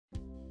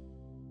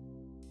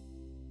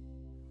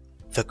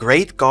The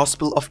Great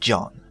Gospel of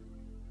John,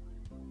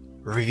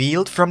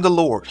 revealed from the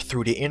Lord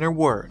through the inner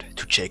word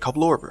to Jakob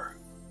Lorber.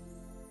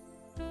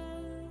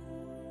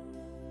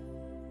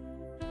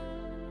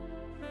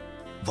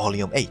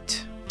 Volume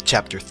 8,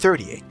 Chapter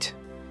 38.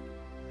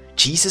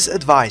 Jesus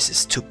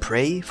advises to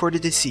pray for the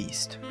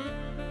deceased.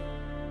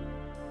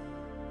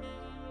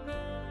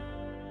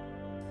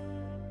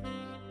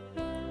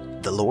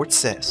 The Lord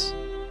says,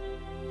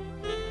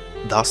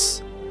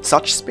 "Thus,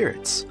 such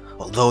spirits,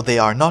 although they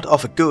are not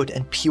of a good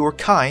and pure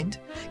kind,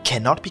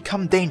 cannot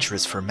become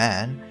dangerous for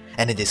man,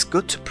 and it is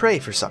good to pray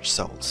for such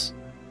souls.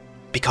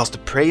 Because the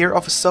prayer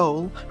of a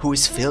soul who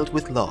is filled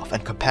with love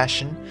and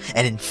compassion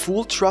and in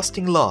full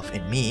trusting love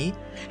in me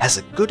has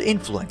a good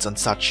influence on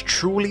such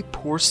truly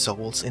poor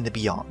souls in the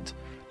beyond,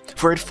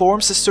 for it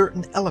forms a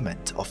certain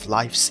element of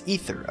life's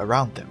ether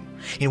around them,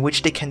 in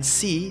which they can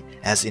see,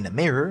 as in a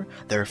mirror,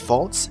 their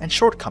faults and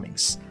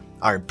shortcomings,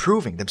 are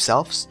improving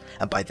themselves,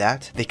 and by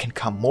that they can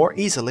come more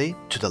easily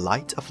to the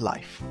light of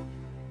life.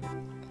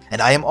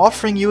 And I am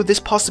offering you this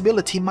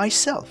possibility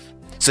myself,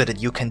 so that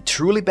you can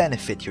truly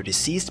benefit your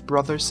deceased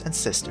brothers and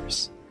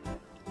sisters.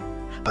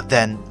 But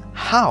then,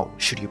 how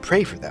should you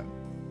pray for them?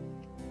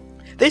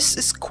 This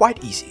is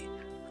quite easy.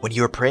 When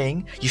you are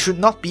praying, you should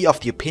not be of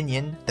the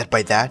opinion that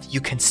by that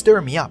you can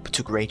stir me up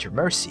to greater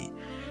mercy,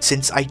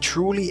 since I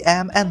truly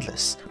am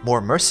endless,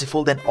 more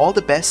merciful than all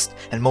the best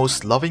and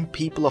most loving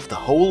people of the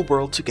whole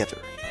world together.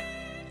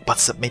 But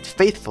submit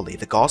faithfully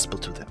the gospel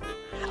to them,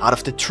 out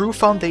of the true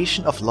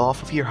foundation of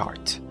love of your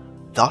heart,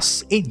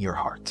 thus in your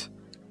heart.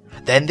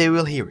 Then they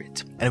will hear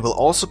it, and will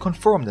also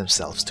conform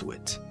themselves to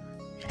it.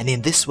 And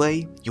in this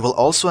way you will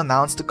also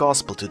announce the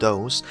gospel to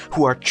those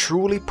who are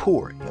truly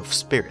poor of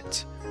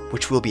spirit,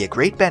 which will be a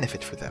great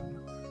benefit for them.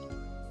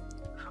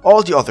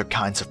 All the other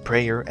kinds of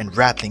prayer and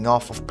rattling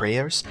off of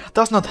prayers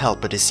does not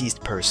help a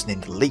deceased person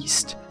in the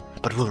least,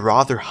 but will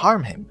rather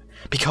harm him,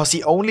 because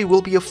he only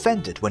will be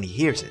offended when he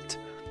hears it,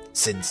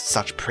 since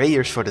such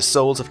prayers for the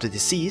souls of the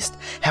deceased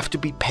have to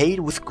be paid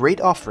with great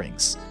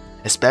offerings,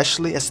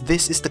 especially as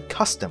this is the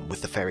custom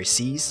with the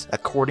Pharisees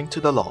according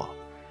to the law.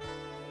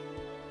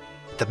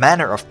 The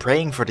manner of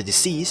praying for the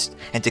deceased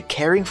and the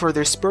caring for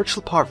their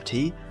spiritual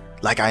poverty,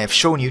 like I have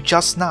shown you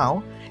just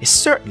now, is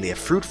certainly a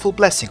fruitful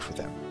blessing for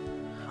them.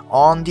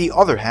 On the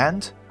other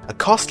hand, a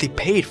costly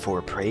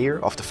paid-for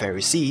prayer of the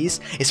Pharisees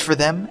is for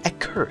them a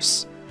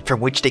curse, from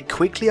which they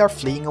quickly are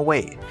fleeing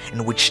away,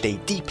 and which they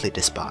deeply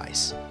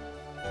despise.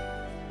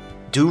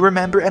 Do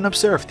remember and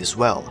observe this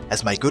well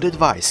as my good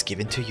advice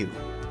given to you,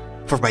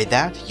 for by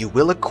that you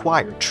will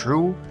acquire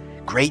true,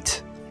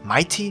 great,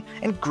 mighty,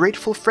 and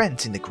grateful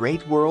friends in the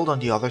great world on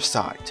the other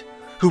side,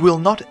 who will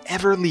not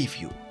ever leave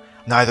you,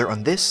 neither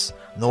on this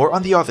nor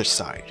on the other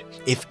side,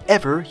 if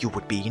ever you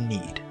would be in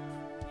need.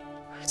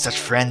 Such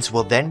friends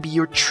will then be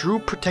your true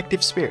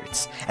protective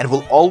spirits, and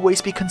will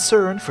always be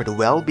concerned for the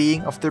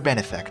well-being of their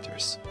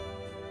benefactors.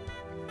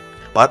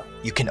 But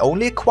you can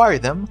only acquire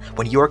them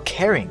when you are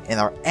caring and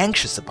are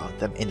anxious about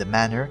them in the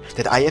manner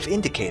that I have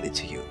indicated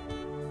to you.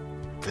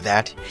 For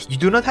that, you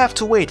do not have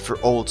to wait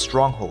for old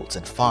strongholds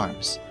and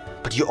farms,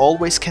 but you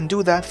always can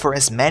do that for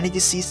as many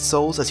deceased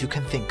souls as you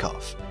can think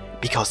of,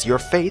 because your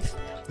faith,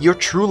 your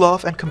true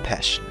love and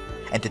compassion,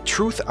 and the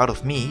truth out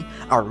of me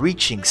are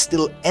reaching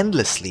still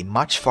endlessly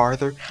much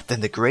farther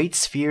than the great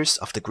spheres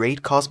of the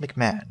great cosmic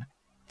man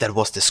that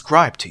was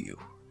described to you.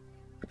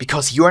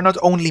 Because you are not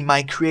only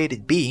my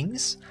created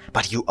beings,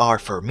 but you are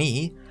for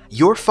me,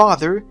 your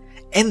Father,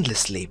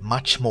 endlessly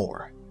much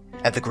more.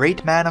 And the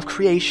great man of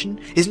creation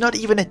is not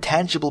even a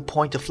tangible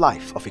point of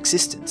life, of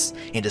existence,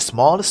 in the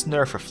smallest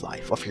nerve of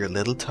life of your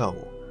little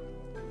toe.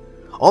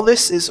 All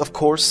this is of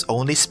course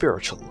only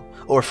spiritual,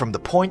 or from the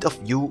point of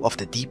view of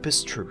the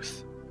deepest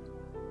truth.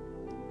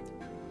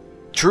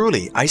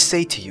 Truly, I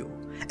say to you,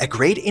 a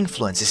great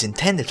influence is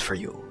intended for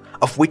you,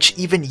 of which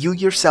even you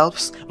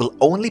yourselves will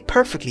only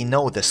perfectly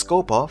know the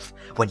scope of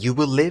when you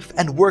will live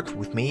and work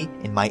with me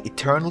in my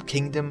eternal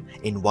kingdom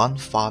in one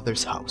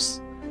Father's house.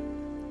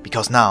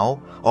 Because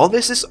now, all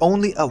this is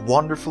only a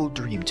wonderful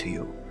dream to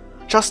you,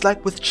 just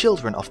like with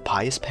children of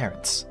pious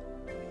parents.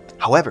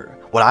 However,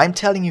 what I am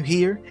telling you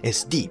here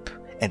is deep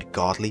and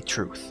godly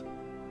truth.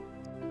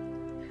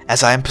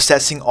 As I am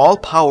possessing all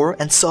power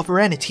and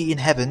sovereignty in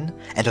heaven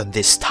and on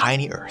this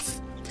tiny earth,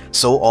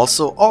 so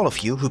also all of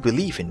you who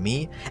believe in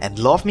me and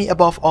love me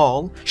above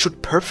all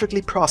should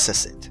perfectly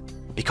process it,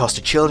 because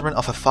the children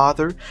of a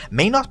father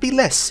may not be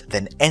less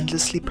than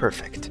endlessly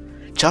perfect,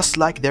 just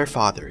like their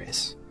Father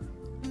is.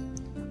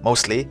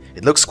 Mostly,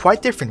 it looks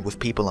quite different with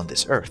people on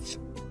this earth,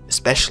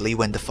 especially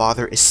when the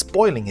father is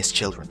spoiling his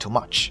children too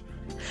much.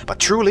 But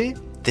truly,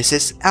 this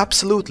is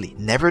absolutely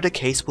never the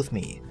case with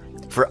me,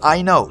 for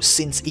I know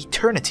since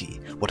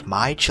eternity what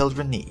my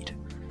children need.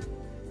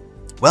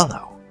 Well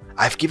now,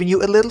 I've given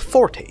you a little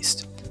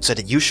foretaste, so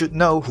that you should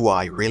know who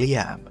I really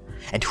am,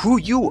 and who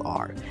you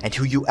are, and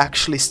who you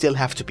actually still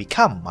have to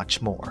become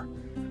much more.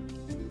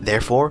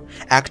 Therefore,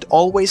 act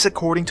always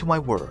according to my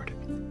word.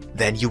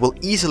 Then you will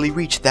easily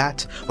reach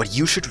that what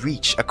you should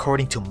reach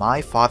according to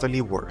my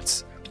fatherly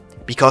words,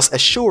 because a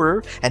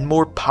surer and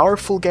more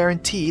powerful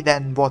guarantee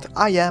than what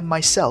I am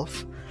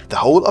myself, the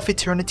whole of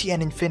eternity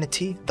and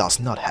infinity does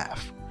not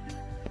have.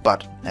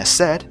 But, as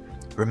said,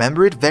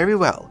 remember it very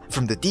well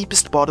from the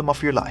deepest bottom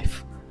of your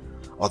life.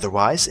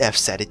 Otherwise I have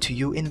said it to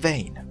you in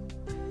vain.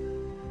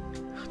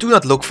 Do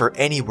not look for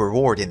any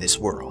reward in this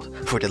world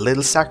for the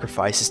little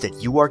sacrifices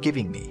that you are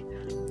giving me,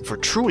 for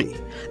truly,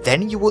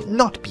 then you would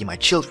not be my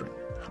children,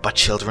 but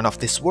children of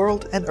this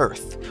world and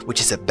earth, which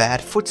is a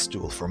bad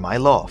footstool for my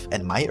love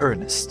and my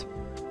earnest.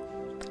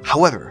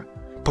 However,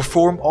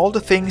 perform all the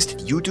things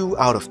that you do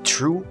out of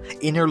true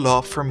inner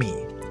love for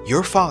me,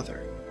 your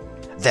Father.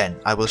 Then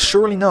I will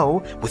surely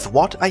know with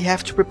what I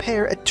have to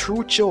prepare a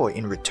true joy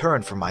in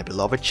return for my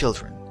beloved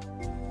children.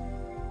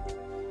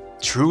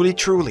 Truly,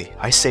 truly,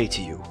 I say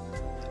to you,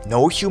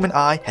 no human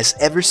eye has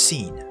ever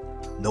seen,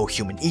 no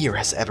human ear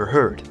has ever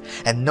heard,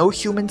 and no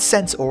human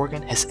sense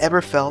organ has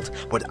ever felt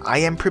what I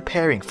am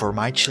preparing for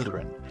my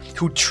children,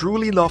 who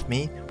truly love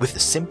me with a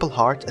simple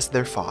heart as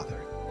their Father.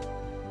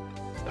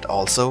 But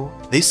also,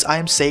 this I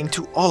am saying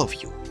to all of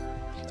you,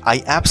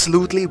 I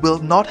absolutely will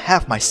not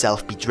have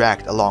myself be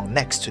dragged along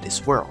next to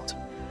this world,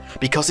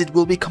 because it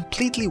will be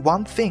completely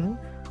one thing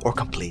or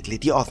completely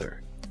the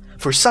other.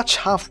 For such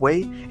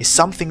halfway is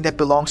something that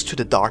belongs to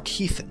the dark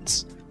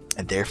heathens,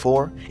 and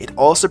therefore it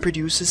also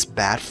produces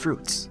bad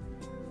fruits.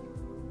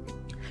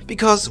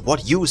 Because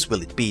what use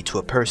will it be to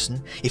a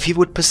person if he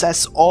would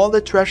possess all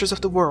the treasures of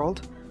the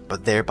world,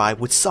 but thereby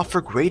would suffer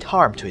great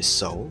harm to his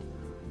soul?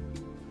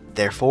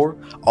 Therefore,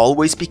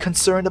 always be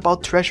concerned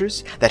about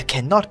treasures that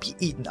cannot be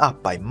eaten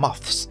up by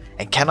moths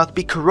and cannot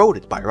be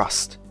corroded by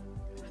rust.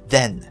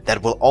 Then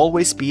that will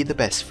always be the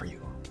best for you.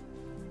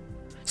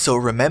 So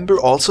remember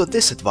also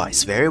this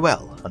advice very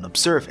well and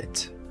observe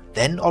it.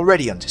 Then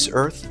already on this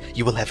earth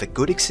you will have a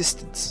good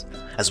existence,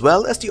 as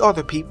well as the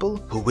other people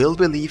who will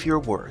believe your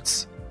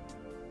words.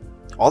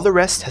 All the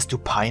rest has to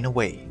pine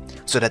away,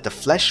 so that the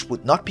flesh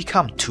would not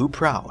become too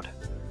proud.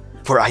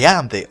 For I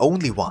am the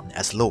only one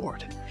as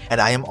Lord, and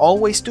I am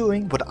always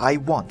doing what I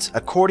want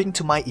according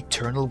to my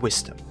eternal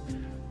wisdom,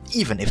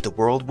 even if the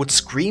world would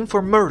scream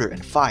for murder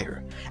and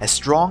fire, as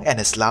strong and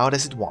as loud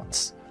as it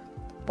wants.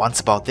 Once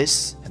about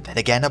this, and then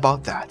again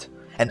about that,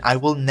 and I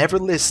will never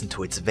listen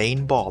to its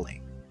vain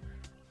bawling.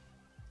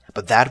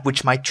 But that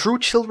which my true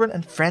children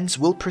and friends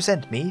will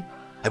present me,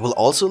 I will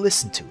also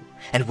listen to,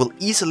 and will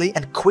easily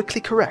and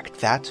quickly correct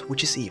that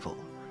which is evil.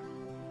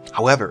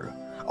 However,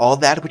 all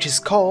that which is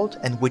called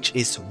and which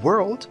is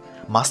world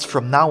must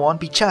from now on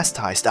be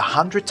chastised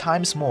 100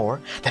 times more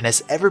than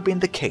has ever been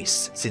the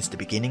case since the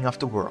beginning of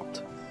the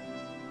world.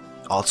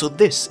 Also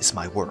this is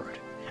my word,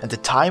 and the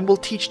time will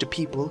teach the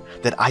people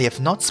that I have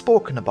not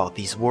spoken about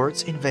these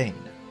words in vain.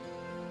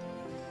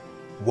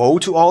 Woe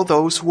to all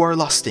those who are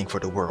lusting for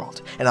the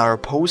world and are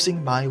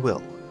opposing my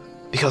will,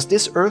 because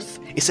this earth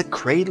is a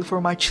cradle for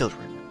my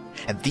children,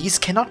 and these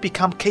cannot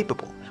become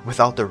capable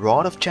without the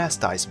rod of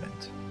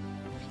chastisement.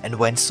 And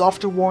when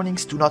softer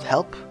warnings do not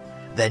help,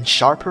 then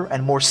sharper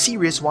and more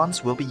serious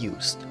ones will be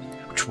used,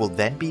 which will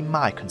then be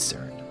my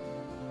concern.